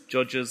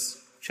Judges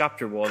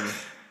chapter 1,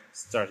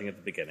 starting at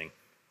the beginning.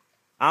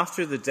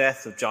 After the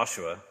death of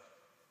Joshua,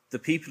 the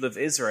people of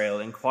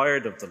Israel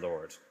inquired of the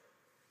Lord,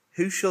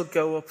 "Who shall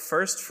go up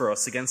first for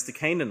us against the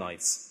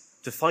Canaanites,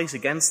 to fight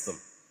against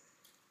them?"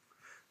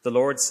 The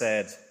Lord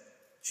said,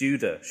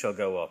 "Judah shall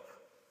go up.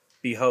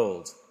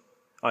 Behold,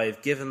 I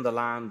have given the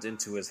land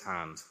into his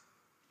hand."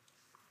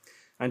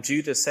 And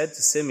Judah said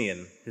to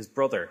Simeon, his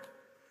brother,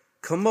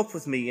 "Come up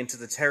with me into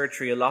the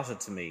territory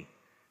allotted to me,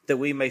 that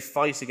we may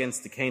fight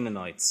against the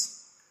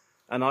Canaanites.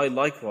 And I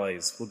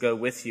likewise will go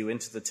with you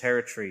into the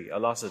territory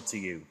allotted to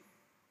you."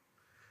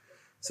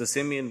 So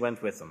Simeon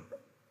went with him.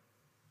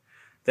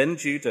 Then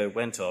Judah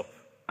went up,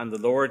 and the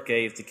Lord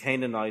gave the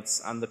Canaanites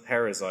and the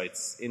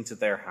Perizzites into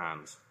their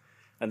hand,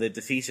 and they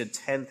defeated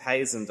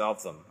 10,000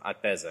 of them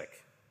at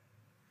Bezek.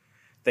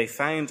 They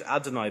found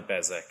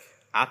Adoni-Bezek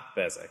at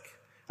Bezek,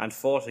 and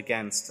fought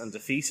against and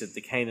defeated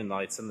the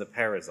Canaanites and the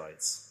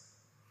Perizzites.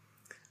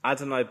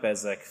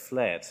 Adoni-Bezek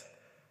fled,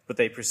 but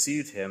they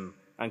pursued him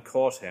and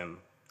caught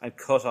him and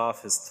cut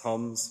off his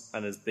thumbs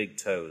and his big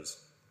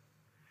toes.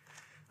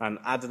 And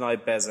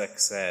Adoni-Bezek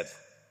said,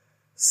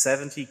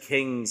 70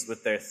 kings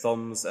with their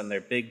thumbs and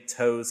their big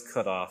toes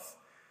cut off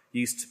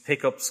used to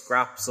pick up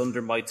scraps under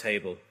my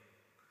table.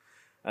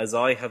 As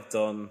I have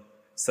done,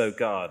 so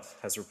God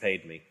has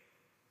repaid me."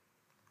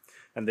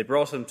 And they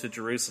brought him to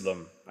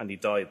Jerusalem, and he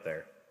died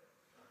there.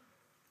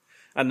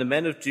 And the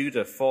men of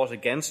Judah fought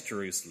against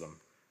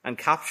Jerusalem and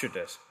captured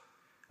it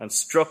and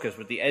struck it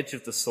with the edge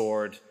of the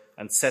sword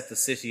and set the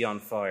city on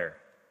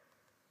fire.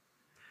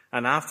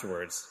 And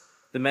afterwards,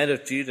 the men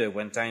of Judah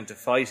went down to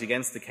fight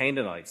against the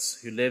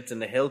Canaanites who lived in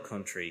the hill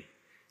country,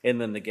 in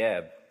the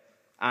Negeb,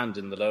 and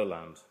in the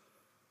lowland.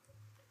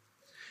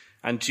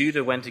 And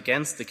Judah went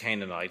against the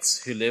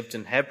Canaanites who lived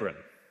in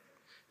Hebron.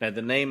 Now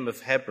the name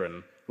of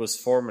Hebron was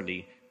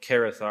formerly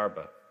Kiriath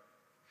Arba.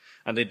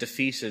 And they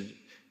defeated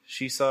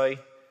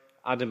Sheshai,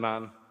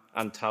 Adiman,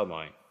 and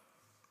Talmai.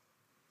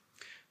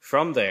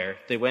 From there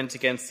they went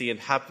against the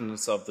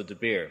inhabitants of the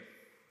Debir.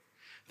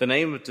 The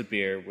name of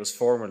Debir was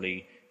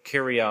formerly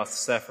Kiriath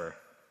Sepher.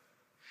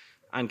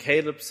 And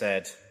Caleb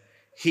said,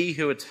 "He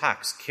who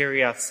attacks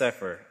Kiriath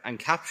Sepher and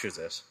captures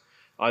it,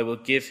 I will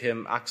give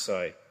him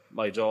Achsai,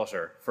 my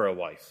daughter, for a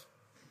wife."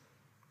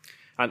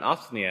 And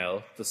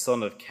Othniel, the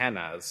son of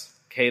Kenaz,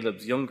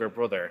 Caleb's younger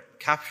brother,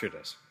 captured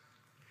it.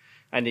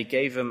 And he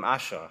gave him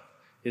Asha,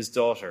 his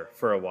daughter,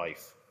 for a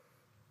wife.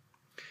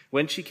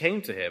 When she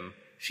came to him,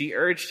 she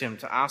urged him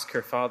to ask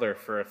her father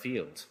for a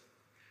field.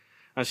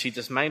 And she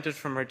dismounted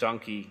from her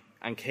donkey,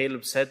 and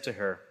Caleb said to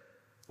her,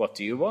 "What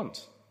do you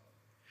want?"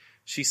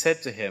 She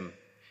said to him,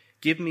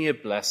 "Give me a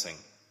blessing.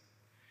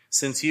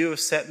 Since you have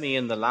set me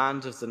in the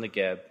land of the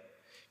Negeb,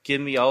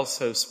 give me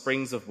also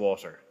springs of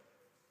water."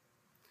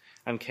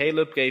 And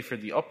Caleb gave her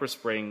the upper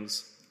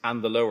springs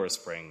and the lower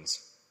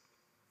springs.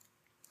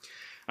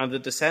 And the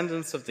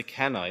descendants of the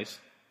Kenite,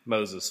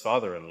 Moses'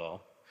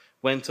 father-in-law,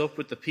 went up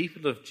with the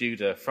people of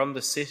Judah from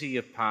the city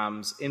of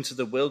palms into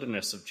the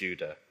wilderness of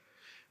Judah,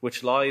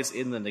 which lies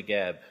in the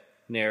Negeb,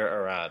 near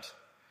Arad.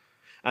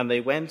 And they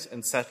went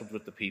and settled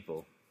with the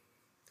people.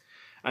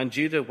 And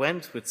Judah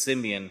went with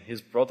Simeon,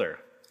 his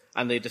brother,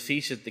 and they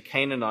defeated the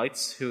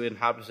Canaanites who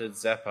inhabited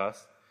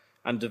Zephath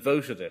and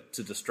devoted it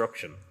to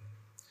destruction.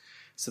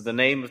 So the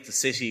name of the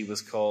city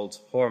was called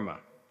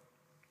Hormah.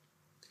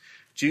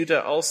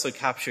 Judah also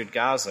captured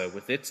Gaza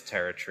with its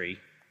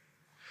territory,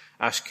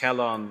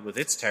 Ashkelon with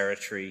its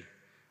territory,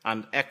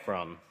 and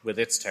Ekron with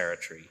its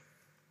territory.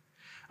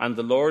 And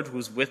the Lord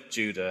was with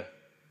Judah,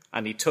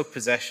 and he took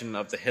possession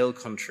of the hill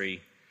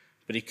country,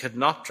 but he could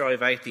not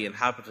drive out the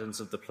inhabitants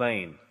of the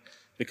plain,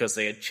 because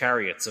they had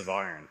chariots of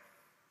iron.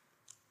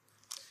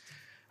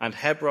 And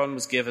Hebron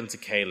was given to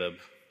Caleb,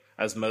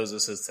 as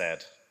Moses had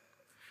said,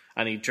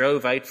 and he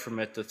drove out from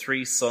it the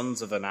 3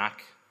 sons of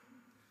Anak.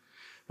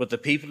 But the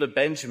people of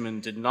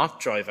Benjamin did not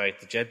drive out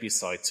the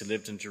Jebusites who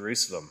lived in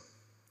Jerusalem.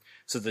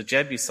 So the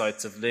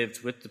Jebusites have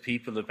lived with the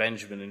people of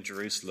Benjamin in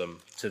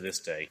Jerusalem to this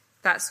day.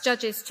 That's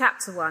Judges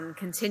chapter 1,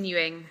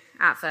 continuing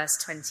at verse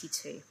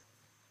 22.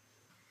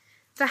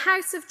 The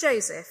house of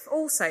Joseph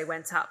also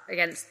went up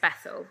against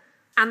Bethel,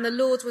 and the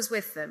Lord was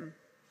with them.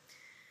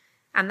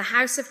 And the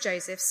house of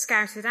Joseph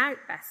scouted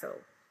out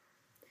Bethel.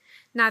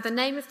 Now the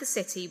name of the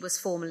city was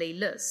formerly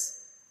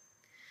Luz.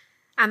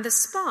 And the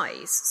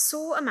spies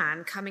saw a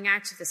man coming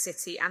out of the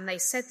city, and they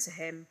said to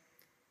him,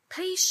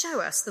 "Please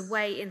show us the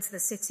way into the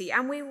city,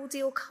 and we will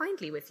deal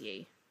kindly with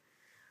you."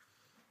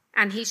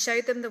 And he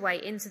showed them the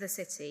way into the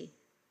city,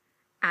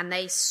 and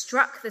they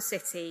struck the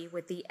city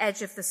with the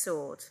edge of the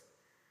sword.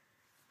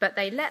 But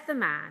they let the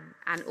man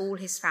and all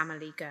his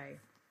family go.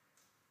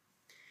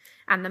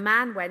 And the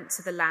man went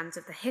to the land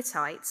of the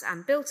Hittites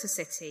and built a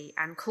city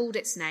and called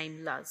its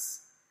name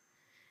Luz.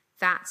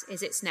 That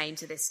is its name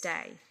to this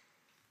day.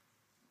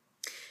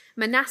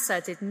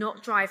 Manasseh did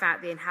not drive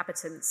out the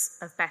inhabitants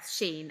of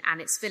Bethshean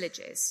and its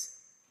villages,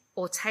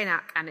 or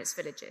Tanakh and its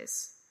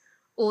villages,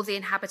 or the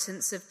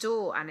inhabitants of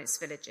Dor and its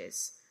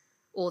villages,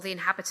 or the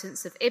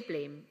inhabitants of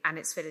Iblim and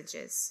its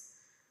villages,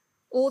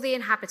 or the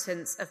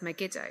inhabitants of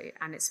Megiddo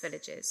and its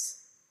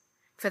villages.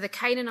 for the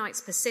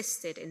Canaanites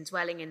persisted in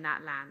dwelling in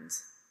that land.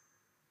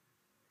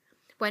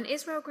 When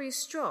Israel grew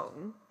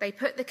strong, they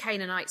put the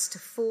Canaanites to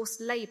forced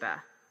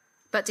labour,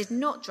 but did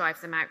not drive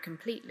them out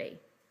completely.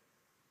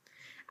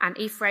 And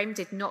Ephraim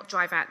did not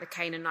drive out the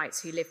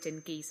Canaanites who lived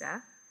in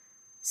Gezer,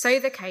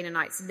 so the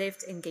Canaanites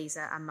lived in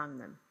Gezer among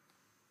them.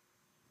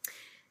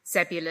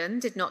 Zebulun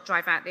did not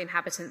drive out the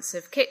inhabitants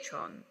of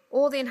Kitron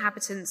or the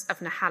inhabitants of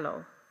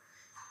Nahalol,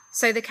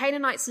 so the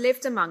Canaanites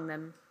lived among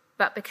them,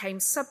 but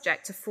became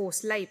subject to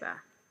forced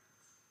labour.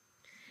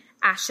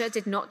 Asher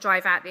did not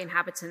drive out the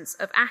inhabitants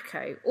of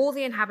Akko or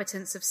the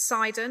inhabitants of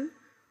Sidon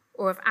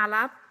or of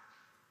Alab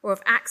or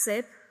of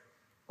Akzib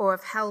or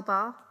of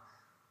Helbar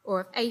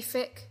or of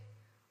Aphik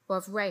or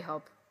of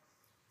Rehob.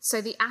 So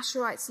the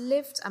Asherites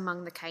lived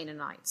among the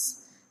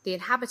Canaanites, the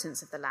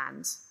inhabitants of the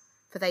land,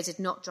 for they did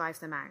not drive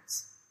them out.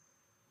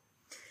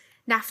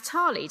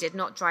 Naphtali did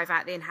not drive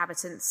out the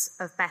inhabitants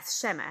of Beth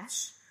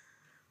Shemesh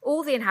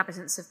or the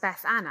inhabitants of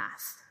Beth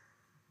Anath.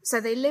 So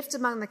they lived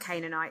among the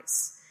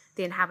Canaanites,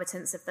 the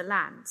inhabitants of the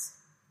land.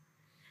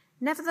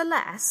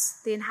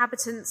 Nevertheless, the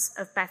inhabitants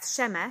of Beth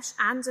Shemesh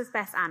and of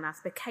Beth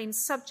Anath became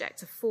subject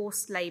to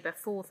forced labour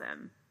for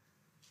them.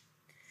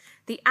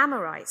 The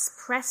Amorites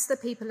pressed the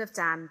people of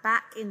Dan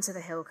back into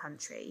the hill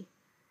country,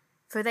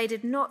 for they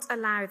did not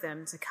allow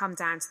them to come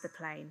down to the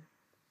plain.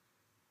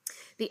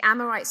 The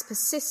Amorites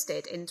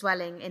persisted in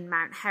dwelling in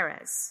Mount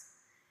Heres,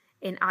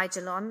 in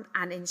Aijalon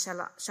and in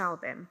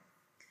Shalbim,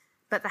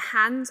 but the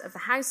hand of the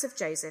house of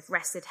Joseph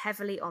rested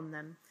heavily on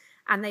them,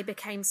 and they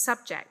became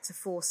subject to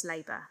forced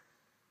labour.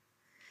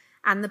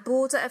 And the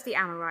border of the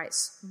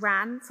Amorites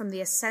ran from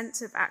the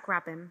ascent of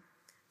Akrabim,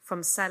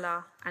 from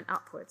Selah and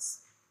upwards.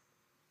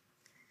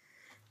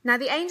 Now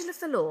the angel of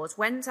the Lord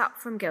went up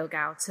from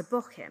Gilgal to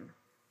Bochim,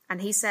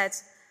 and he said,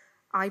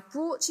 I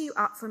brought you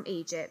up from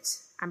Egypt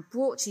and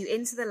brought you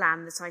into the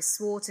land that I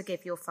swore to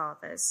give your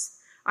fathers.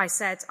 I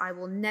said, I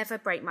will never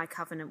break my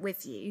covenant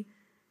with you,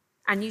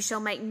 and you shall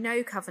make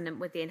no covenant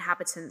with the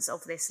inhabitants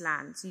of this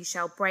land. You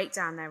shall break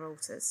down their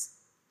altars.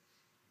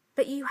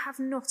 But you have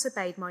not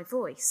obeyed my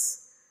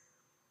voice.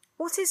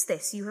 What is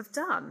this you have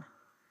done?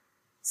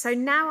 So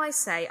now I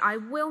say, I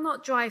will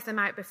not drive them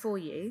out before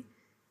you,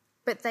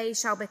 but they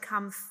shall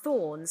become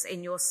thorns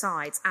in your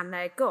sides, and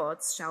their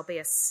gods shall be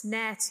a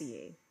snare to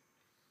you.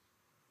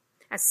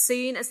 As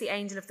soon as the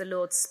angel of the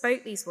Lord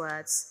spoke these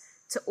words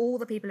to all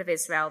the people of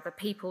Israel, the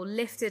people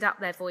lifted up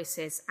their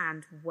voices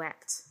and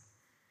wept.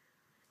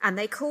 And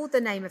they called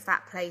the name of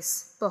that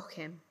place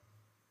Bochim,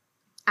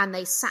 and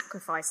they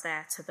sacrificed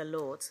there to the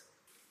Lord.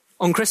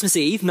 On Christmas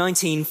Eve,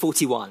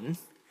 1941,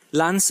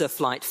 Lancer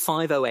Flight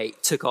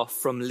 508 took off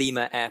from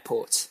Lima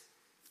Airport.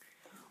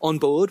 On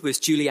board was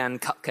Julianne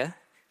Kupke,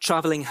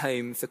 travelling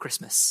home for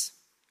Christmas.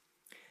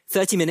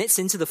 30 minutes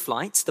into the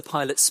flight, the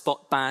pilots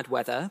spot bad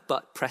weather,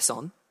 but press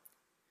on.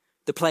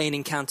 The plane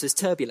encounters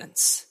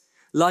turbulence.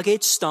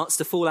 Luggage starts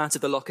to fall out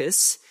of the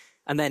lockers,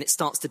 and then it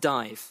starts to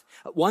dive.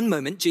 At one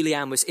moment,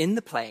 Julianne was in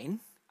the plane,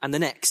 and the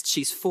next,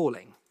 she's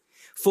falling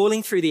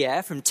through the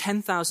air from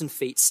 10,000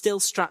 feet, still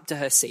strapped to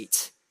her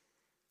seat.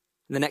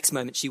 And the next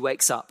moment, she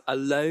wakes up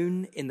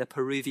alone in the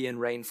Peruvian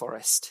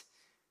rainforest.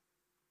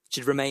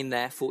 She'd remained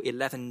there for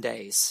 11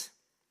 days.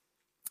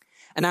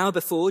 An hour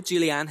before,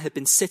 Julianne had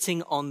been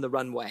sitting on the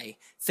runway,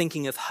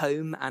 thinking of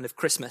home and of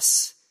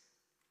Christmas.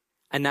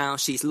 And now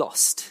she's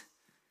lost,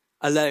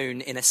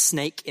 alone in a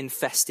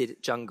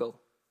snake-infested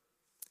jungle.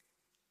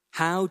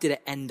 How did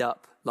it end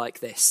up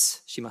like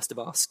this, she must have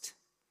asked.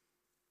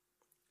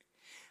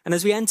 And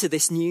as we enter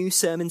this new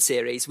sermon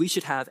series, we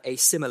should have a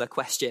similar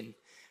question,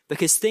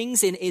 because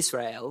things in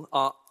Israel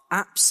are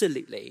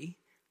absolutely,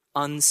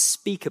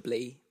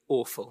 unspeakably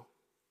awful.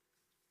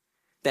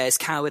 There's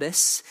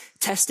cowardice,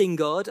 testing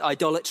God,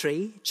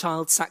 idolatry,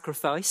 child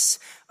sacrifice,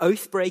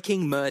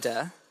 oath-breaking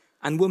murder,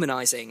 and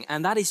womanizing.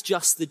 And that is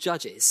just the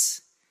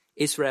judges,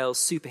 Israel's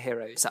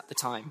superheroes at the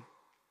time.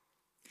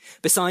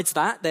 Besides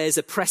that, there's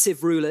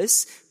oppressive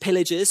rulers,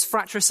 pillagers,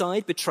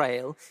 fratricide,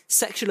 betrayal,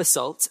 sexual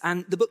assault,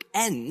 and the book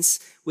ends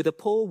with a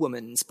poor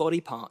woman's body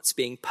parts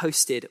being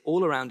posted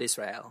all around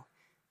Israel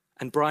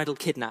and bridal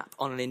kidnap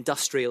on an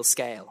industrial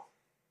scale.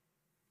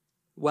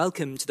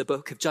 Welcome to the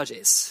book of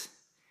Judges.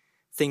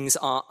 Things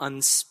are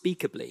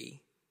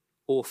unspeakably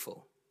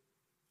awful.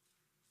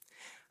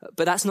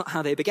 But that's not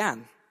how they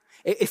began.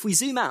 If we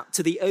zoom out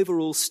to the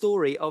overall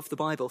story of the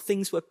Bible,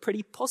 things were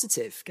pretty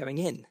positive going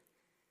in.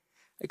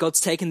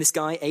 God's taken this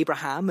guy,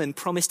 Abraham, and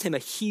promised him a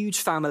huge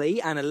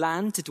family and a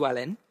land to dwell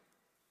in.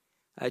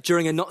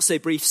 During a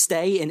not-so-brief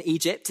stay in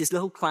Egypt, his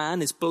little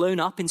clan is blown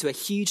up into a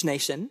huge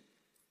nation.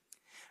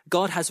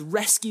 God has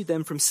rescued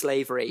them from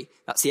slavery,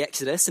 that's the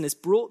Exodus, and has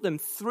brought them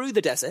through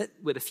the desert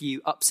with a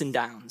few ups and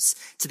downs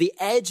to the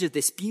edge of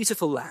this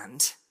beautiful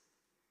land.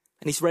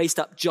 And he's raised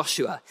up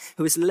Joshua,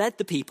 who has led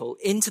the people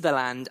into the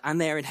land and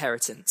their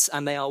inheritance,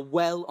 and they are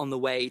well on the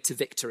way to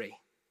victory.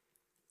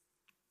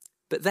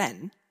 But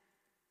then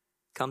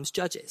comes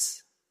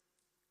Judges.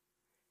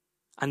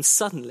 And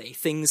suddenly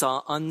things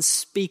are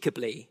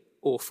unspeakably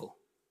awful.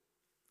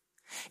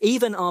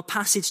 Even our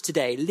passage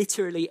today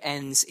literally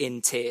ends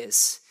in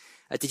tears.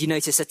 Did you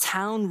notice a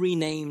town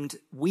renamed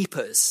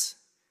Weepers?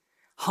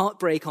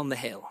 Heartbreak on the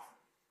hill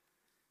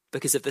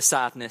because of the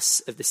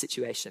sadness of the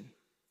situation.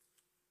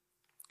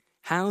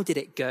 How did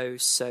it go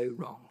so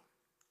wrong?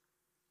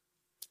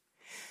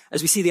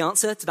 As we see the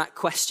answer to that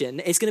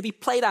question, it's going to be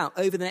played out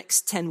over the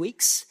next 10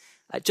 weeks.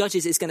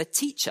 Judges is going to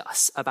teach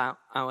us about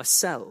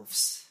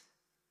ourselves.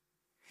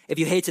 If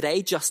you're here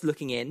today just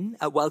looking in,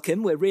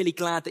 welcome. We're really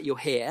glad that you're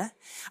here.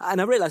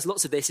 And I realize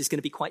lots of this is going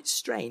to be quite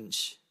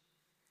strange.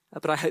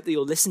 But I hope that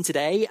you'll listen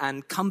today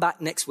and come back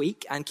next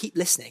week and keep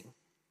listening.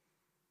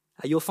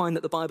 You'll find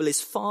that the Bible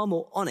is far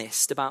more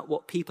honest about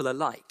what people are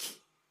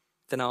like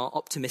than our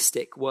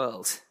optimistic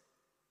world.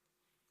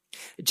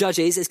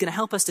 Judges is going to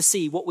help us to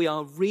see what we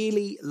are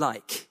really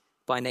like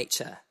by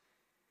nature,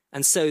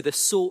 and so the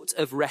sort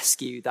of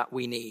rescue that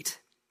we need.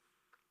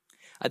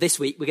 This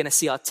week, we're going to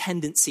see our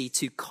tendency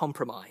to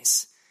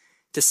compromise,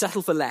 to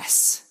settle for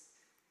less,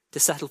 to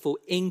settle for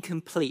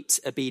incomplete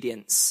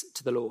obedience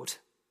to the Lord.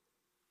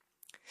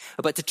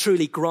 But to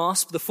truly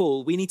grasp the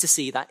fall, we need to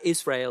see that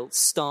Israel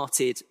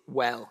started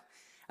well.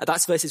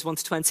 That's verses 1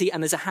 to 20,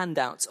 and there's a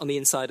handout on the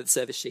inside of the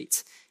service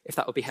sheet, if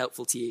that would be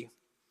helpful to you.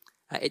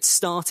 It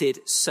started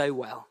so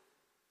well.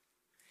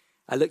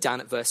 I look down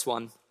at verse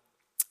 1.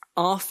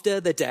 After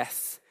the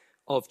death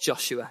of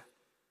Joshua.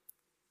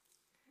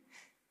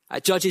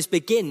 Judges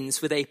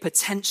begins with a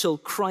potential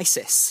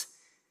crisis.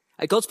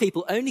 God's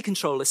people only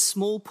control a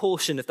small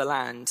portion of the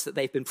land that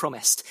they've been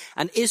promised,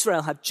 and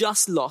Israel have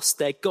just lost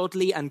their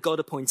godly and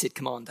God-appointed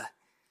commander.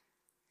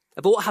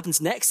 But what happens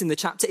next in the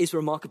chapter is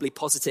remarkably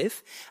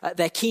positive.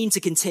 They're keen to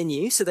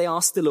continue, so they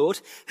ask the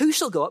Lord, who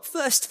shall go up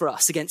first for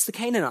us against the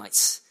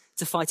Canaanites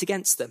to fight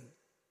against them?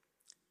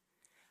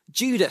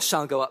 Judah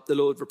shall go up, the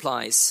Lord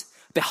replies.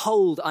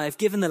 Behold, I have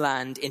given the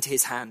land into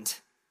his hand.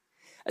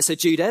 So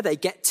Judah, they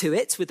get to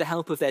it with the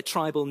help of their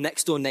tribal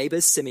next-door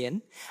neighbors,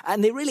 Simeon,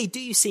 and they really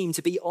do seem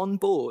to be on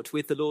board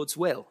with the Lord's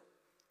will.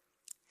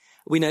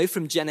 We know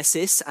from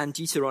Genesis and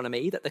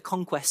Deuteronomy that the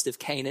conquest of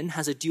Canaan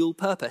has a dual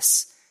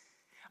purpose.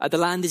 The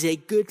land is a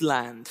good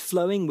land,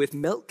 flowing with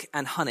milk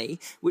and honey,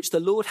 which the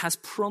Lord has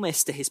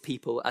promised to his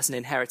people as an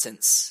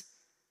inheritance.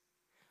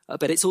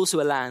 But it's also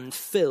a land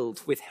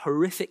filled with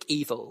horrific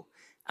evil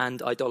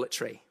and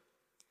idolatry.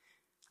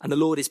 And the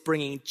Lord is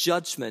bringing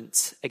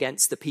judgment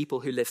against the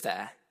people who live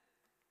there.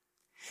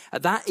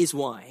 That is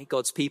why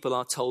God's people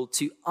are told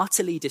to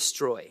utterly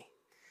destroy,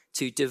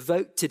 to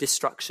devote to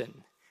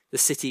destruction, the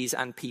cities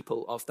and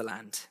people of the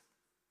land.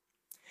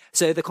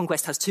 So the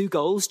conquest has two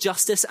goals,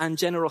 justice and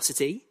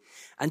generosity.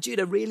 And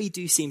Judah really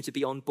do seem to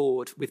be on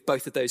board with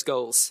both of those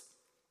goals.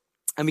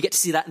 And we get to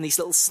see that in these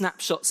little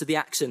snapshots of the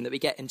action that we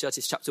get in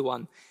Judges chapter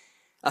 1.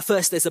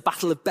 First, there's the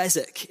Battle of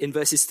Bezek in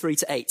verses 3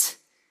 to 8.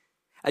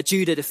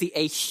 Judah defeat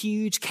a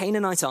huge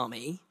Canaanite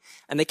army,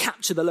 and they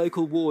capture the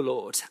local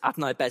warlord,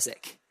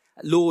 Adonai-Bezek,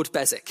 Lord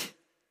Bezek.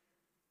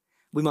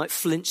 We might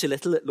flinch a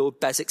little at Lord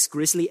Bezek's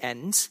grisly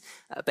end,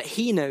 but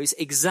he knows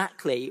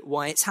exactly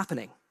why it's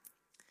happening.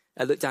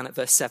 Look down at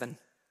verse 7.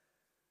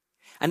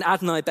 And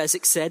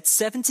Adonai-Bezek said,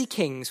 70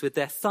 kings with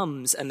their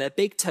thumbs and their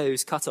big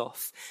toes cut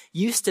off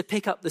used to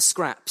pick up the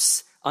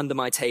scraps under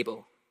my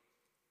table.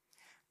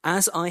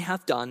 As I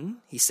have done,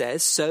 he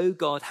says, so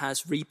God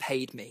has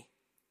repaid me.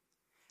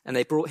 And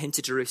they brought him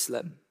to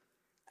Jerusalem,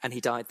 and he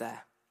died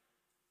there.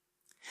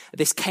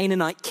 This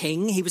Canaanite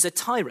king, he was a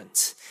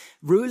tyrant,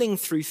 ruling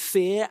through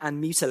fear and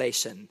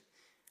mutilation,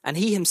 and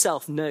he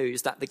himself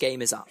knows that the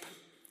game is up.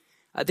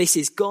 This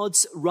is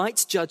God's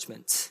right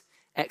judgment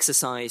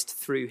exercised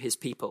through his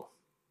people.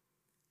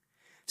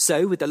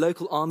 So, with the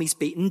local armies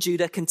beaten,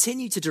 Judah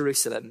continued to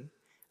Jerusalem,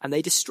 and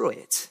they destroy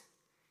it,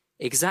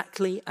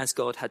 exactly as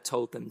God had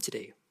told them to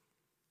do.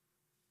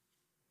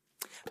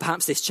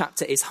 Perhaps this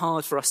chapter is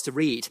hard for us to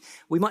read.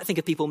 We might think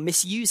of people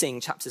misusing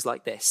chapters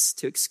like this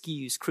to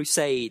excuse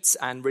crusades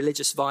and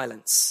religious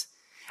violence.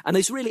 And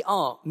those really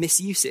are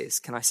misuses,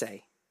 can I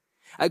say?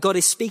 God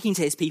is speaking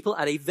to his people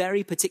at a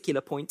very particular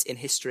point in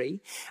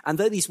history. And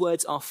though these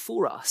words are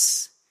for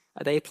us,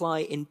 they apply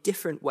in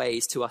different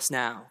ways to us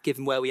now,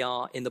 given where we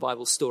are in the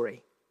Bible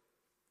story.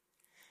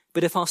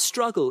 But if our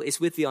struggle is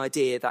with the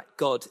idea that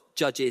God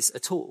judges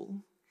at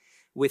all,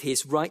 with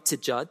his right to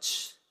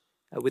judge,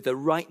 with the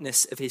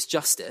rightness of his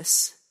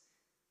justice,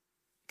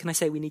 can I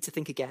say we need to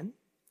think again?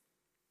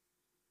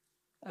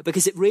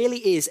 Because it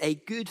really is a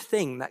good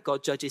thing that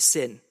God judges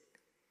sin.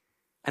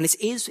 And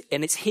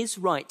it's his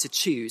right to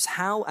choose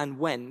how and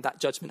when that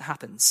judgment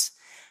happens,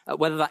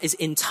 whether that is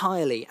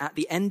entirely at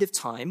the end of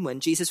time when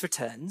Jesus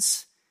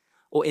returns,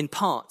 or in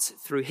part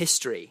through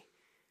history,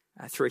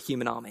 through a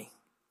human army.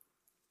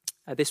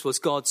 This was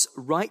God's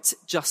right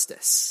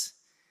justice,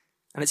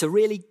 and it's a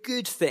really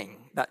good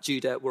thing that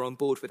Judah were on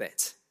board with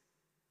it.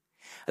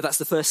 That's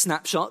the first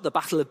snapshot, the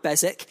Battle of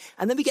Bezek.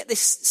 And then we get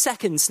this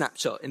second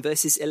snapshot in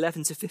verses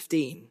 11 to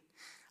 15,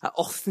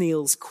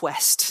 Othniel's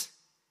quest.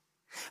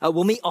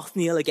 We'll meet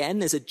Othniel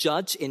again as a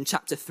judge in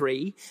chapter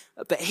 3,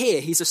 but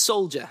here he's a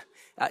soldier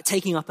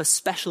taking up a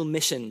special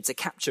mission to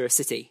capture a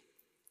city.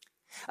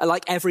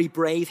 Like every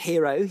brave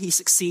hero, he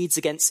succeeds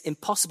against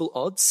impossible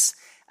odds,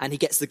 and he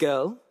gets the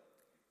girl.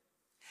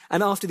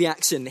 And after the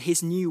action,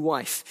 his new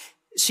wife,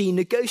 she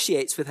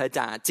negotiates with her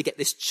dad to get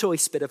this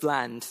choice bit of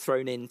land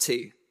thrown in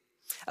too.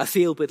 A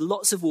field with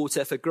lots of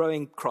water for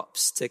growing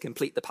crops to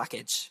complete the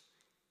package.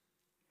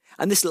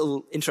 And this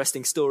little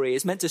interesting story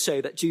is meant to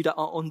show that Judah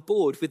are on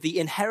board with the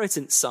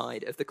inheritance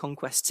side of the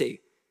conquest too.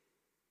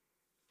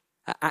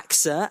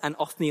 Achsah and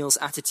Othniel's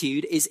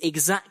attitude is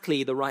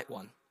exactly the right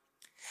one.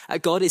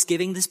 God is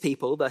giving this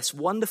people this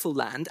wonderful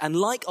land, and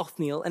like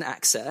Othniel and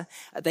Achsah,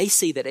 they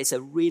see that it's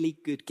a really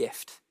good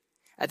gift.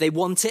 They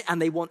want it,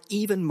 and they want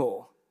even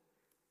more.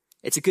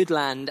 It's a good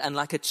land, and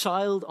like a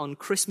child on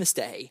Christmas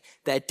Day,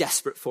 they're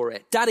desperate for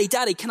it. Daddy,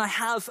 can I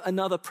have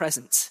another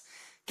present?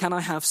 Can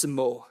I have some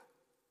more?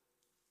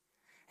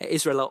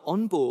 Israel are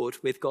on board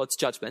with God's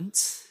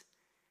judgment,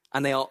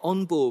 and they are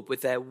on board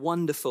with their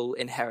wonderful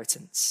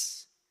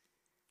inheritance.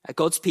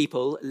 God's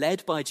people,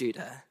 led by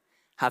Judah,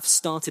 have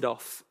started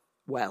off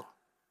well.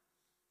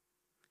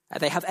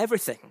 They have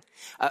everything.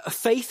 A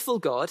faithful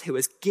God who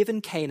has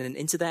given Canaan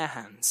into their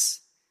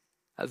hands.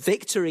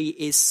 Victory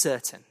is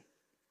certain,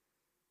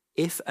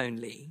 if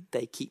only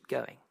they keep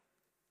going.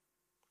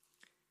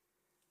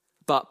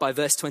 But by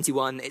verse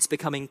 21, it's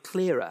becoming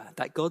clearer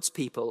that God's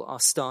people are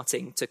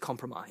starting to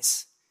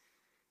compromise.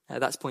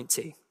 That's point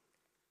 2.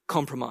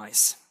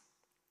 Compromise.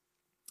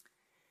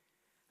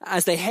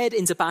 As they head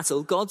into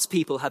battle, God's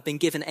people have been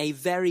given a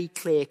very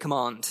clear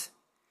command,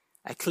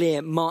 a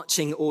clear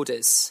marching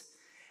orders.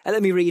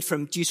 Let me read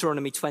from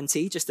Deuteronomy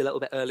 20, just a little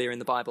bit earlier in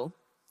the Bible.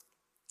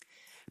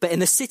 But in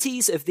the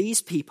cities of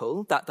these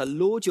people that the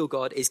Lord your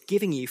God is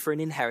giving you for an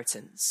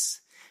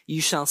inheritance,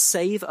 you shall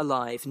save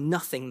alive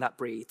nothing that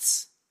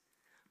breathes,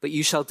 but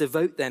you shall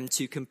devote them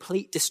to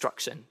complete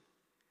destruction.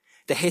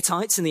 The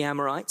Hittites and the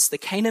Amorites, the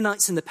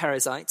Canaanites and the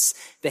Perizzites,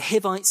 the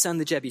Hivites and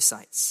the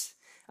Jebusites,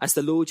 as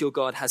the Lord your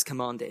God has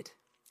commanded,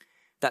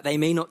 that they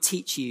may not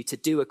teach you to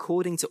do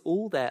according to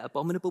all their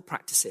abominable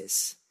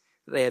practices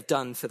that they have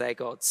done for their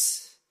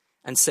gods,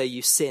 and so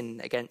you sin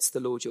against the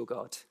Lord your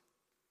God.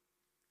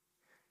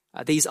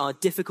 These are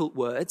difficult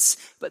words,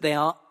 but they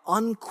are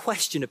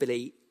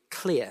unquestionably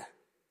clear.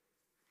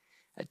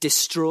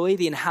 Destroy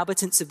the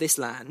inhabitants of this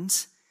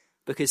land,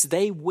 because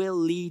they will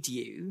lead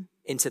you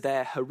into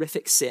their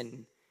horrific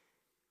sin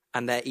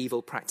and their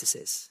evil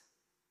practices.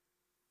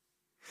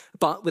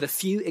 But with a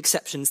few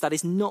exceptions, that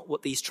is not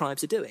what these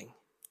tribes are doing.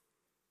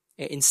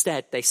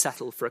 Instead, they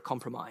settle for a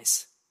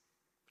compromise.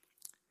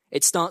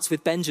 It starts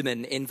with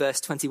Benjamin in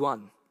verse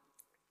 21.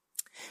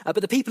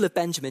 But the people of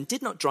Benjamin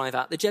did not drive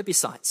out the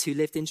Jebusites who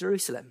lived in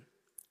Jerusalem.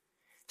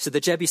 So the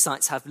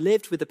Jebusites have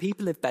lived with the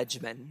people of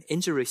Benjamin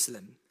in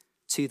Jerusalem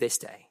to this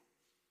day.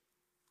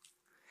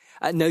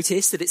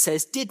 Notice that it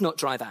says did not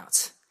drive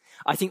out.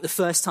 I think the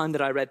first time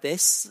that I read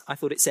this, I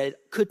thought it said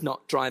could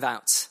not drive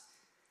out.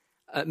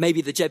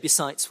 Maybe the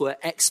Jebusites were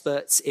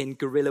experts in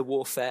guerrilla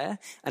warfare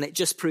and it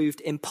just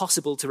proved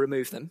impossible to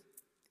remove them.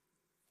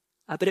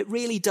 But it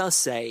really does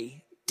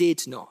say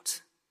did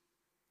not.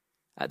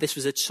 This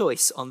was a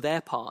choice on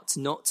their part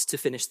not to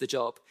finish the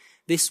job.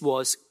 This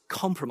was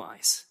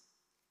compromise.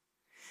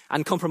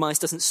 And compromise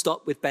doesn't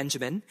stop with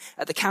Benjamin.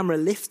 The camera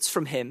lifts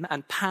from him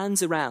and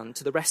pans around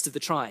to the rest of the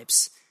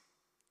tribes.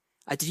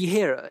 Did you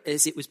hear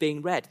as it was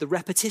being read? The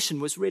repetition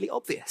was really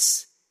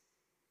obvious.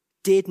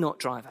 Did not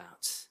drive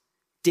out.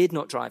 Did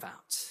not drive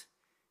out.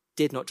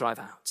 Did not drive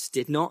out.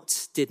 Did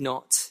not, did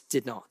not,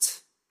 did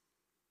not.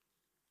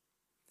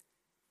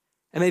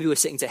 And maybe we're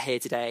sitting here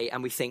today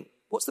and we think,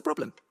 what's the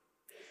problem?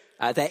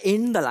 They're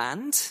in the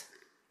land.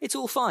 It's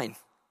all fine.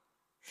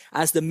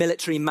 As the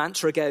military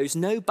mantra goes,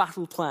 no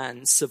battle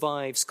plan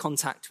survives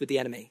contact with the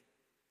enemy.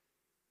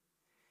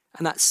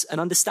 And that's an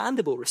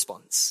understandable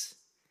response.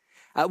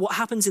 What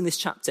happens in this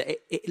chapter,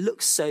 it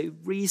looks so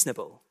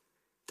reasonable,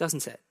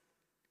 doesn't it?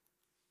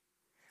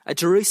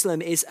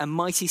 Jerusalem is a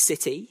mighty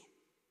city.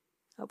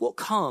 What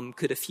harm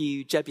could a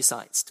few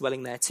Jebusites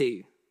dwelling there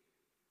too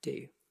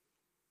do?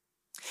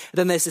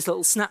 Then there's this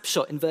little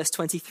snapshot in verse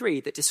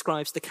 23 that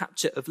describes the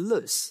capture of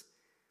Luz.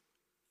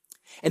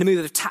 In a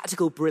move of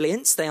tactical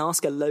brilliance, they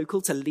ask a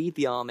local to lead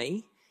the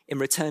army in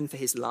return for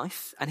his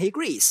life, and he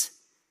agrees.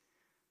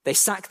 They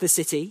sack the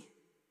city,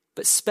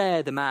 but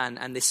spare the man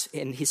and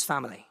his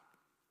family.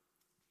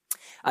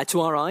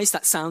 To our eyes,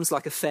 that sounds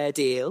like a fair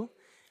deal.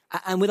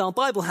 And with our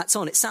Bible hats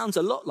on, it sounds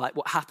a lot like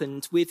what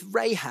happened with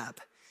Rahab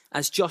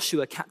as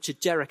Joshua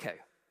captured Jericho.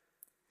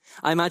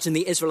 I imagine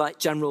the Israelite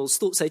generals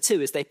thought so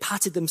too as they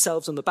patted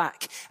themselves on the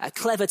back.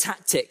 Clever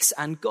tactics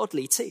and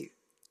godly too.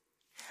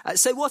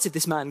 So what if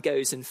this man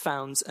goes and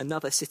founds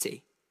another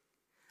city?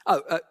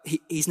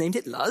 He's named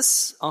it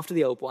Luz, after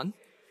the old one.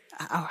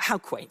 How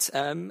quaint.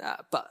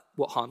 But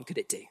what harm could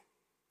it do?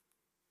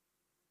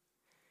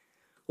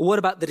 Or what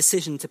about the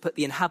decision to put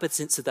the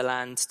inhabitants of the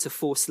land to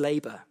forced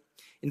labor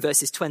in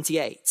verses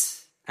 28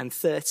 and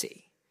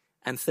 30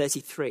 and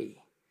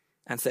 33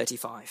 and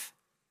 35?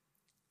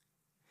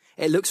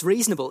 It looks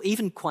reasonable,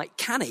 even quite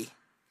canny.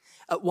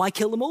 Why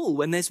kill them all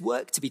when there's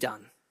work to be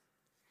done?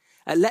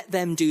 Let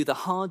them do the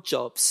hard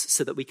jobs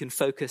so that we can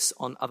focus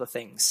on other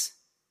things.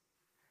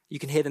 You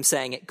can hear them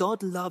saying it.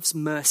 God loves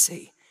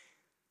mercy.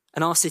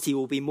 and our city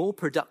will be more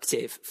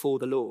productive for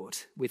the Lord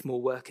with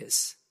more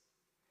workers.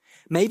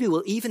 Maybe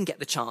we'll even get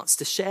the chance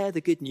to share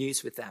the good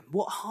news with them.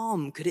 What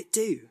harm could it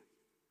do?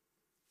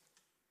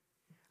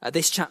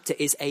 This chapter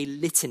is a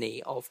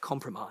litany of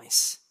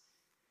compromise.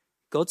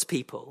 God's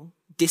people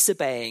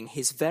disobeying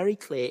his very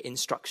clear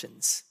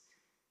instructions.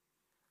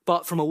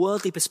 But from a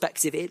worldly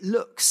perspective, it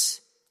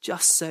looks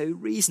just so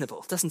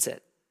reasonable, doesn't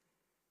it?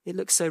 It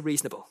looks so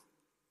reasonable.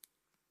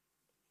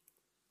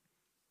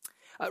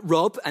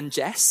 Rob and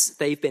Jess,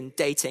 they've been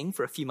dating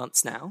for a few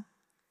months now.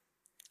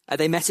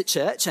 They met at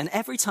church, and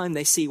every time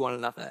they see one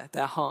another,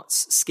 their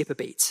hearts skip a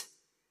beat.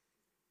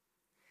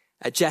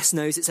 Jess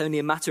knows it's only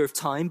a matter of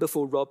time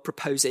before Rob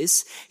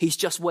proposes. He's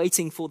just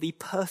waiting for the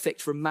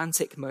perfect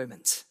romantic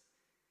moment.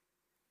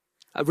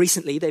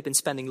 Recently, they've been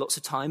spending lots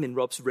of time in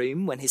Rob's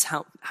room when his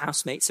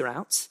housemates are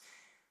out,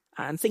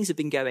 and things have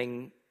been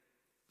going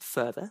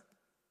further.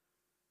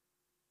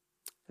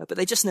 But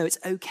they just know it's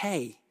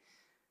okay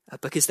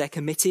because they're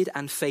committed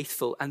and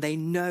faithful, and they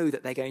know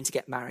that they're going to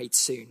get married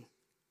soon.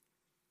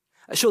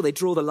 Sure, they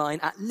draw the line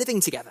at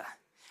living together.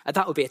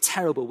 That would be a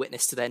terrible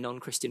witness to their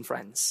non-Christian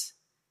friends.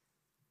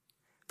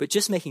 But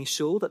just making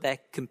sure that they're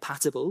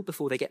compatible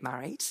before they get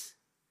married,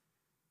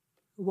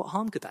 what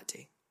harm could that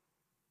do?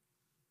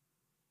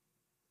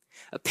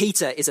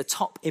 Peter is a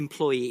top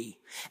employee.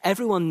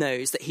 Everyone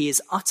knows that he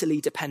is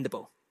utterly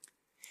dependable.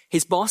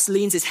 His boss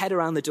leans his head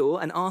around the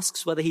door and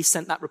asks whether he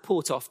sent that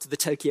report off to the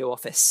Tokyo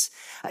office.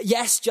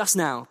 Yes, just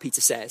now,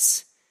 Peter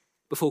says,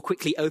 before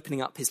quickly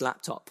opening up his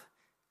laptop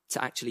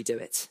to actually do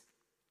it.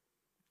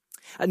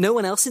 No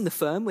one else in the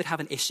firm would have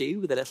an issue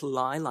with a little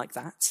lie like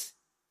that.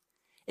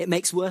 It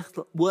makes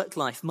work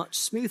life much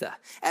smoother.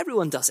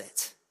 Everyone does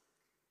it.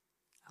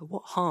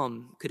 What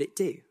harm could it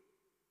do?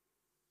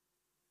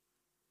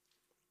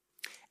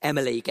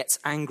 Emily gets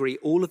angry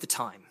all of the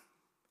time.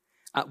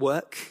 At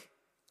work,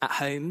 at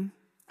home,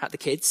 at the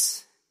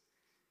kids.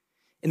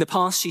 In the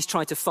past, she's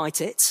tried to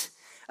fight it,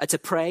 to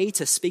pray,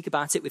 to speak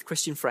about it with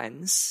Christian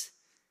friends.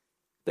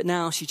 But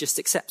now she just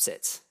accepts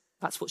it.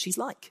 That's what she's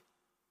like.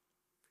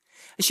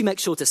 And she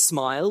makes sure to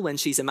smile when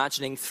she's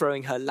imagining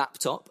throwing her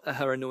laptop at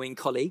her annoying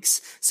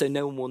colleagues so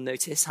no one will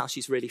notice how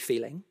she's really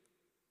feeling.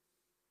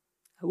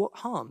 What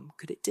harm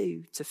could it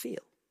do to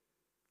feel?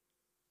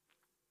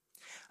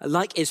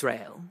 Like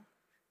Israel,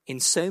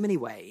 in so many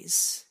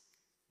ways,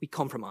 we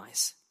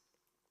compromise.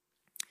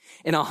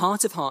 In our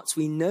heart of hearts,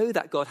 we know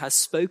that God has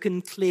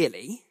spoken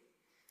clearly,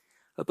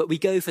 but we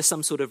go for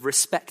some sort of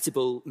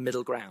respectable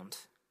middle ground.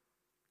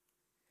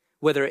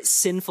 Whether it's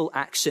sinful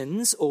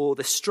actions or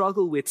the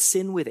struggle with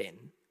sin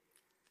within,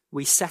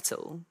 we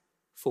settle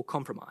for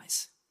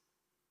compromise.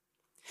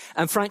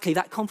 And frankly,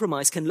 that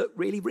compromise can look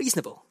really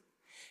reasonable,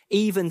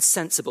 even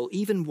sensible,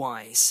 even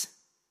wise.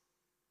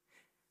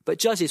 But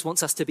Judges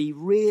wants us to be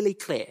really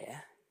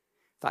clear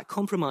that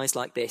compromise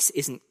like this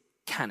isn't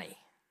canny.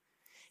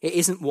 It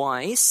isn't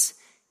wise.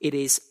 It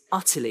is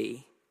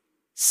utterly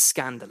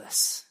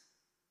scandalous.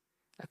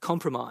 A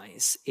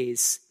compromise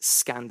is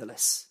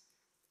scandalous.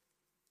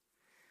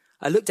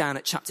 I look down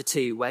at chapter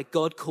 2, where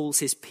God calls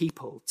his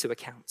people to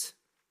account.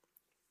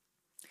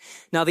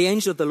 Now the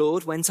angel of the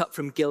Lord went up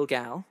from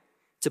Gilgal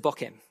to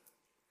Bochim,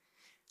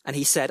 and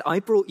he said, I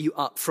brought you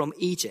up from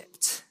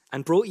Egypt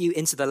and brought you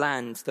into the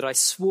land that I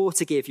swore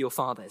to give your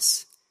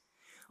fathers.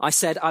 I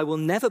said, I will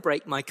never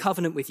break my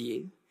covenant with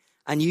you,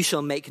 and you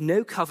shall make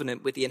no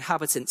covenant with the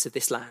inhabitants of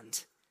this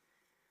land.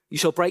 You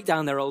shall break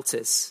down their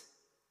altars,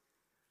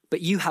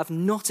 but you have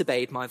not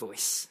obeyed my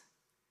voice.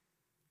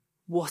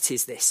 What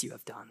is this you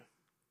have done?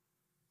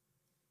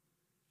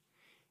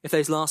 If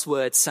those last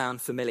words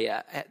sound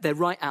familiar, they're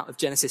right out of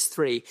Genesis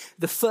 3,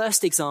 the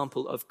first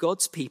example of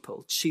God's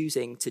people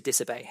choosing to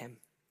disobey him.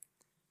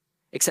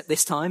 Except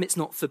this time, it's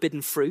not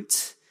forbidden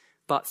fruit,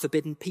 but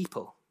forbidden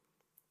people.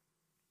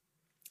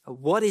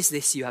 What is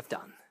this you have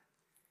done?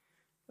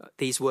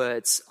 These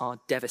words are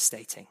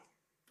devastating.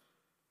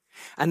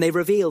 And they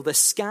reveal the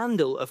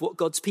scandal of what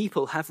God's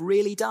people have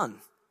really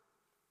done.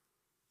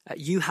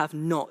 You have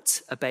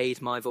not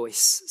obeyed my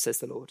voice, says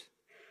the Lord.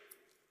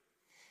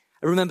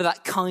 Remember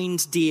that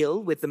kind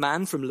deal with the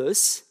man from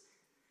Luz?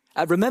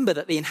 Remember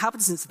that the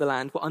inhabitants of the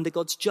land were under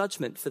God's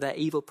judgment for their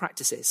evil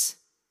practices.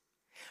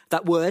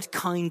 That word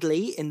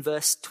kindly in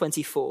verse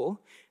 24,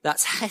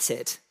 that's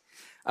hesed,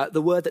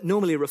 the word that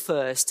normally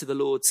refers to the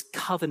Lord's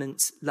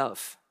covenant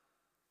love.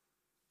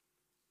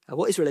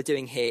 What Israel are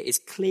doing here is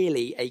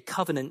clearly a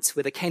covenant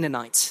with a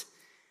Canaanite,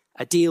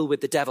 a deal with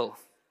the devil,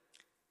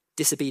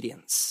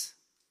 disobedience.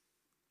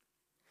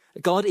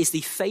 God is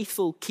the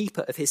faithful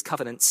keeper of his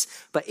covenants,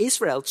 but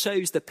Israel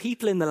chose the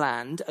people in the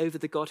land over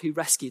the God who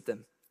rescued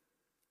them.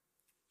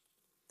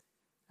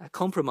 A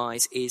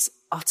compromise is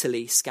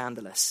utterly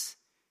scandalous,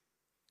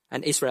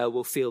 and Israel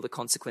will feel the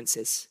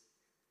consequences.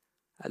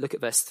 Look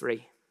at verse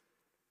 3.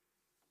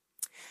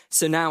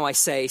 So now I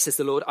say, says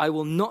the Lord, I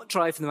will not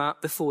drive them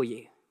out before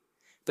you,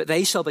 but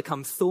they shall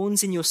become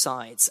thorns in your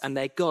sides, and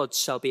their gods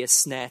shall be a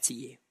snare to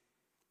you.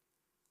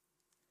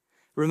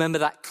 Remember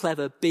that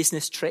clever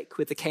business trick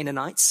with the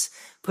Canaanites,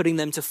 putting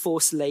them to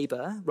forced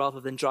labor rather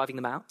than driving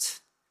them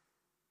out?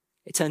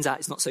 It turns out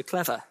it's not so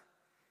clever.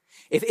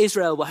 If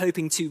Israel were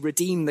hoping to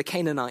redeem the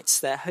Canaanites,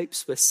 their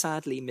hopes were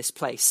sadly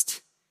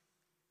misplaced.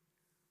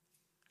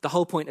 The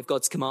whole point of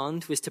God's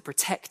command was to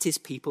protect his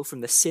people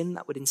from the sin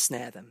that would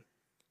ensnare them.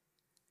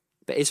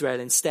 But Israel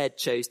instead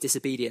chose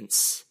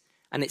disobedience,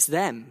 and it's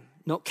them,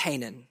 not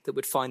Canaan, that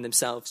would find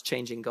themselves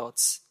changing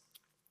gods.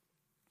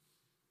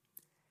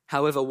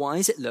 However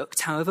wise it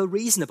looked, however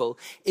reasonable,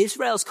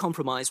 Israel's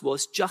compromise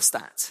was just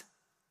that,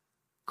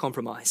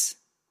 compromise.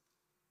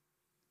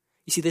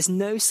 You see, there's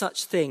no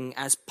such thing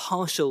as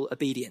partial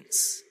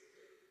obedience.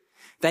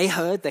 They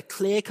heard the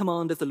clear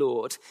command of the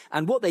Lord,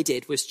 and what they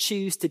did was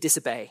choose to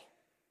disobey.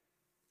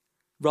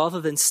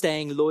 Rather than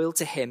staying loyal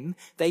to him,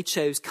 they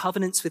chose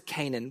covenants with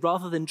Canaan.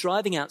 Rather than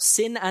driving out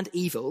sin and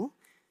evil,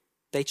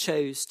 they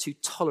chose to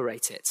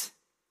tolerate it.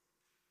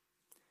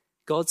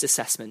 God's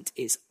assessment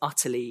is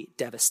utterly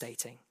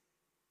devastating.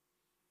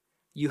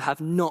 You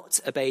have not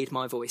obeyed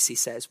my voice, he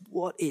says.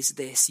 What is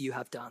this you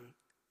have done?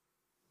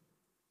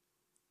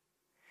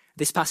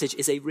 This passage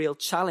is a real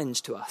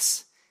challenge to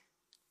us.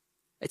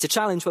 It's a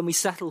challenge when we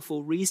settle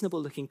for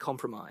reasonable-looking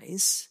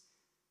compromise.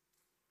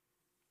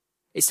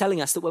 It's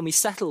telling us that when we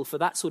settle for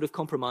that sort of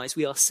compromise,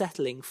 we are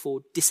settling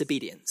for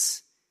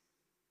disobedience.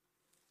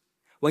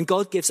 When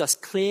God gives us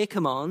clear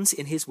commands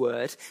in his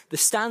word, the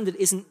standard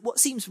isn't what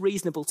seems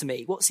reasonable to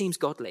me, what seems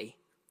godly.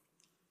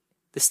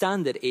 The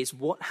standard is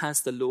what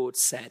has the Lord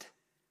said.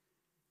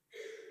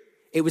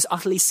 It was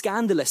utterly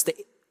scandalous that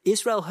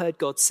Israel heard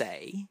God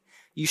say,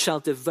 "You shall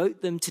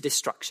devote them to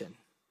destruction,"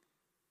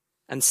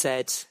 and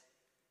said,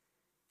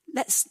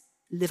 "Let's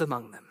live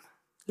among them.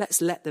 Let's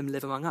let them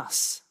live among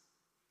us."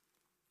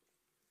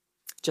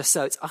 Just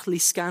so, it's utterly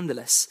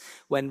scandalous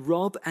when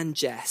Rob and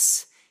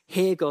Jess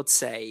hear God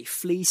say,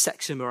 "Flee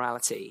sexual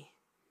immorality,"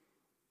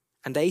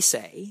 and they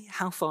say,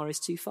 "How far is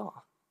too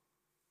far?"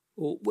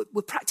 Or,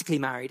 "We're practically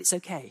married, it's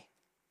okay."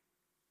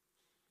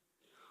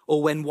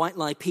 Or when White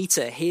Lie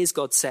Peter hears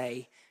God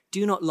say,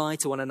 "Do not lie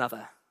to one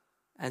another,"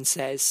 and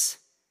says,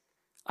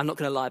 "I'm not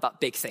going to lie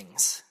about big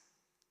things."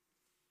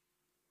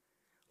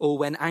 Or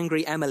when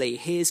Angry Emily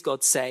hears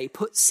God say,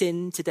 "Put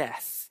sin to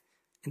death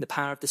in the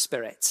power of the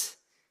Spirit,"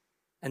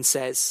 and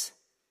says,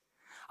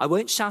 "I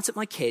won't shout at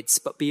my kids,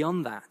 but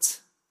beyond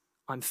that,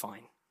 I'm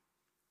fine."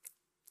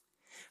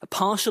 A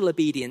partial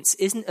obedience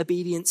isn't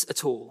obedience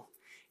at all.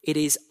 It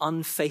is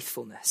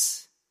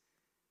unfaithfulness.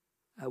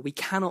 We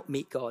cannot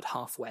meet God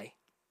halfway.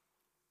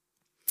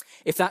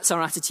 If that's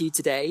our attitude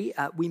today,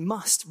 we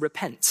must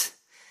repent.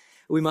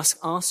 We must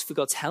ask for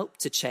God's help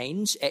to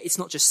change. It's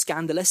not just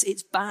scandalous,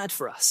 it's bad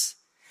for us.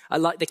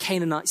 Like the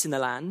Canaanites in the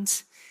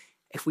land,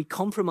 if we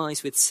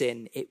compromise with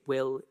sin, it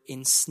will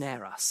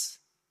ensnare us.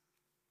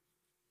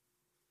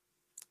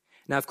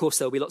 Now, of course,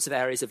 there will be lots of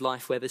areas of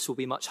life where this will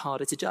be much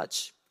harder to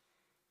judge.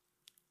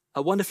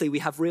 Wonderfully, we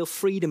have real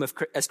freedom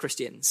as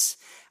Christians,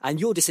 and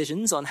your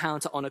decisions on how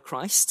to honor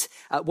Christ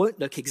won't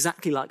look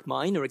exactly like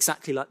mine or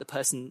exactly like the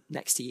person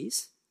next to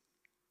you's.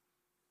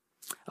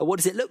 What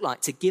does it look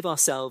like to give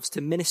ourselves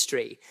to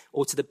ministry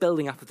or to the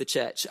building up of the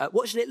church?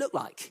 What should it look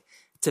like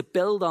to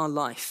build our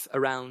life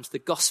around the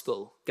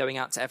gospel going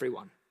out to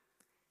everyone?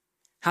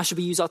 How should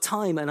we use our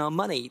time and our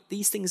money?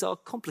 These things are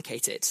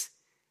complicated.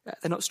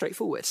 They're not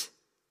straightforward.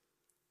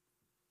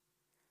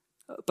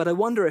 But I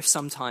wonder if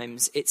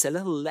sometimes it's a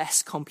little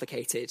less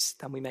complicated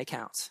than we make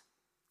out.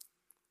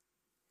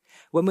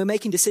 When we're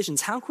making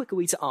decisions, how quick are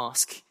we to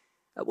ask,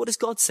 what does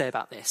God say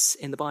about this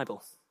in the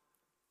Bible?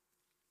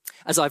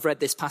 As I've read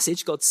this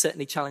passage, God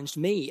certainly challenged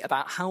me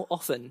about how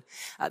often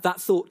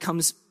that thought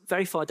comes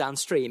very far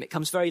downstream. It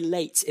comes very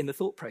late in the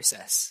thought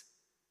process.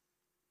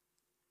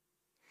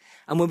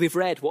 And when we've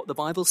read what the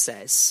Bible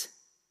says,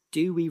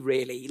 do we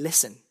really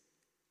listen?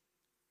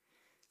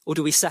 Or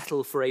do we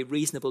settle for a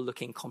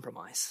reasonable-looking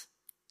compromise?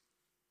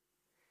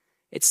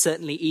 It's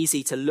certainly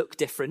easy to look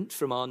different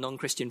from our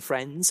non-Christian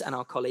friends and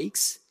our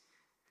colleagues.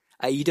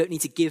 You don't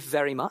need to give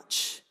very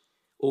much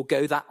or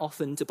go that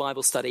often to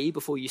Bible study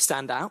before you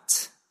stand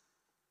out.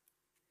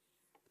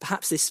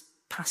 Perhaps this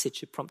passage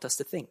should prompt us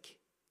to think.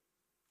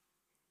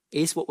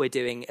 Is what we're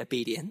doing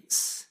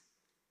obedience,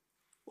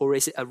 or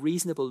is it a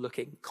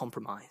reasonable-looking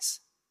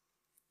compromise?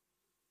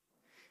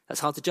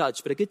 That's hard to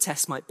judge, but a good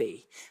test might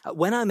be,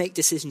 when I make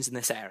decisions in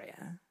this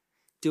area,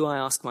 do I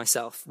ask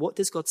myself, what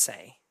does God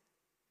say?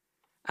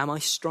 Am I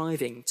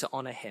striving to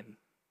honor him?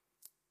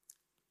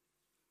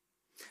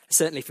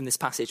 Certainly from this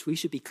passage, we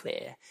should be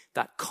clear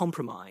that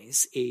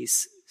compromise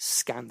is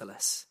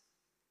scandalous.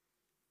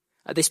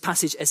 This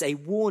passage is a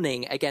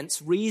warning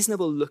against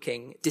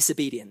reasonable-looking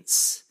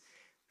disobedience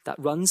that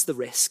runs the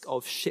risk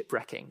of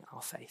shipwrecking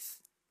our faith.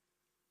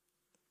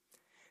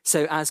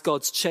 So as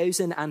God's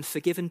chosen and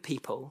forgiven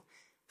people,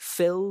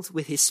 filled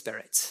with his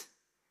Spirit,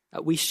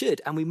 we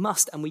should and we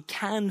must and we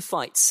can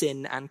fight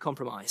sin and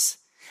compromise.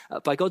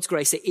 By God's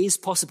grace, it is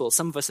possible.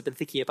 Some of us have been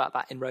thinking about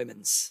that in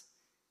Romans.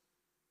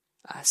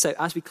 So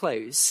as we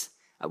close,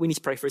 we need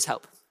to pray for his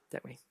help,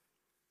 don't we?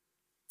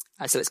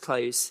 So let's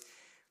close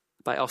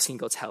by asking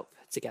God's help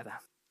together.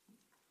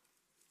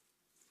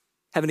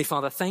 Heavenly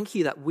Father, thank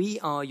you that we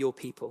are your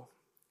people.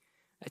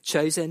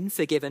 chosen,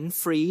 forgiven,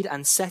 freed,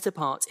 and set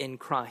apart in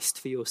Christ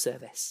for your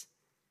service.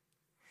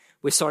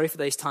 We're sorry for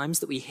those times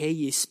that we hear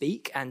you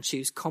speak and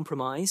choose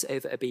compromise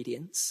over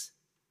obedience.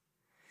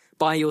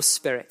 By your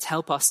Spirit,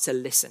 help us to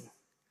listen.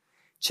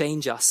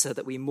 Change us so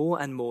that we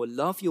more and more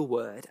love your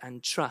word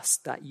and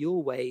trust that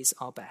your ways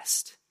are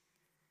best.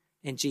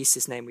 In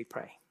Jesus' name we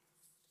pray.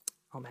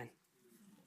 Amen.